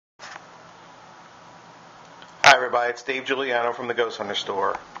Hi everybody, it's Dave Giuliano from the GhostHunter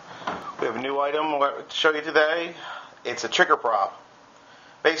Store. We have a new item to show you today. It's a trigger prop.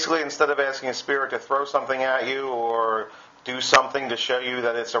 Basically, instead of asking a spirit to throw something at you or do something to show you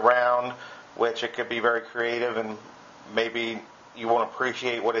that it's around, which it could be very creative and maybe you won't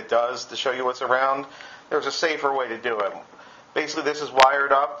appreciate what it does to show you what's around, there's a safer way to do it. Basically, this is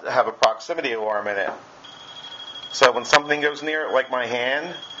wired up to have a proximity alarm in it. So when something goes near it, like my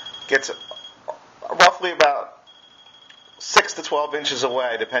hand, gets roughly about 6 to 12 inches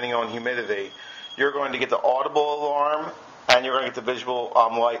away, depending on humidity, you're going to get the audible alarm and you're going to get the visual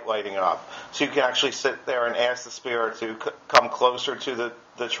light lighting up. So you can actually sit there and ask the spirit to come closer to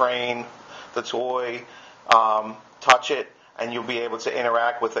the train, the toy, touch it, and you'll be able to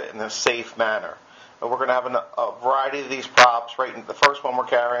interact with it in a safe manner. And we're going to have a variety of these props. Right, the first one we're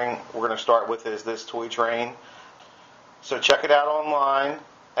carrying, we're going to start with is this toy train. So check it out online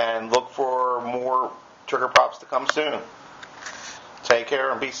and look for more trigger props to come soon. Take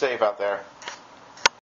care and be safe out there.